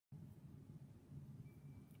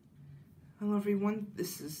Hello everyone,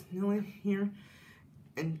 this is Nila here,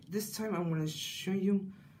 and this time I want to show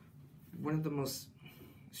you one of the most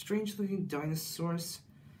strange looking dinosaurs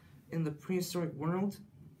in the prehistoric world.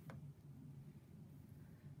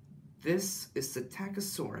 This is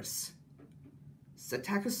Psittacosaurus.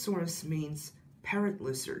 Psittacosaurus means parrot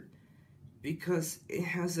lizard because it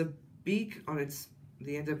has a beak on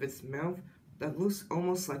the end of its mouth that looks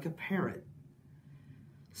almost like a parrot.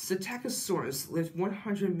 Psittacosaurus lived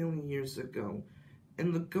 100 million years ago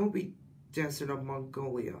in the Gobi Desert of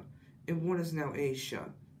Mongolia, in what is now Asia.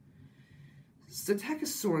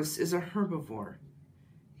 Psittacosaurus is a herbivore.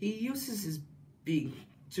 He uses his beak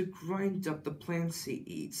to grind up the plants he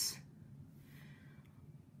eats.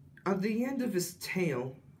 At the end of his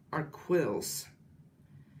tail are quills.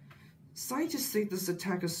 Scientists think the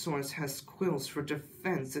Psittacosaurus has quills for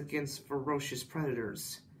defense against ferocious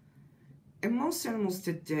predators. And most animals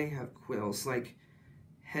today have quills, like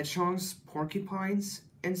hedgehogs, porcupines,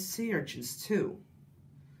 and sea urchins too.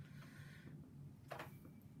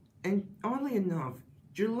 And oddly enough,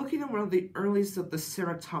 you're looking at one of the earliest of the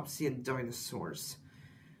ceratopsian dinosaurs,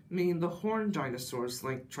 meaning the horned dinosaurs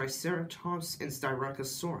like Triceratops and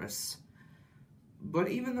Styracosaurus. But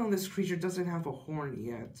even though this creature doesn't have a horn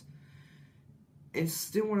yet, it's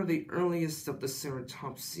still one of the earliest of the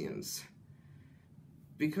ceratopsians,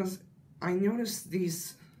 because I noticed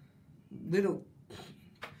these little,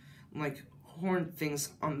 like, horn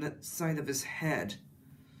things on the side of his head.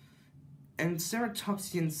 And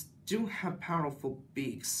ceratopsians do have powerful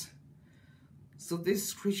beaks. So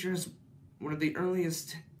this creature is one of the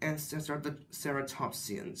earliest ancestors of the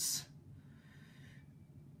ceratopsians.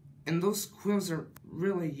 And those quills are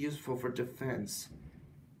really useful for defense.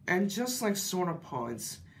 And just like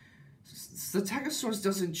sauropods, Psittacosaurus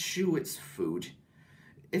doesn't chew its food.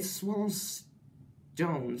 It swallows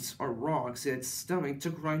stones or rocks in its stomach to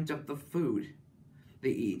grind up the food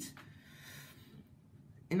they eat.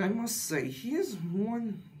 And I must say, he is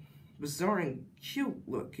one bizarre and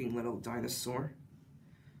cute-looking little dinosaur.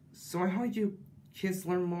 So I hope you kids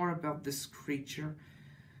learn more about this creature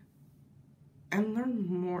and learn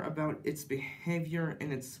more about its behavior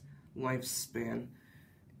and its lifespan.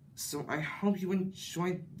 So I hope you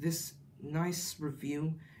enjoyed this nice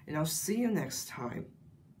review, and I'll see you next time.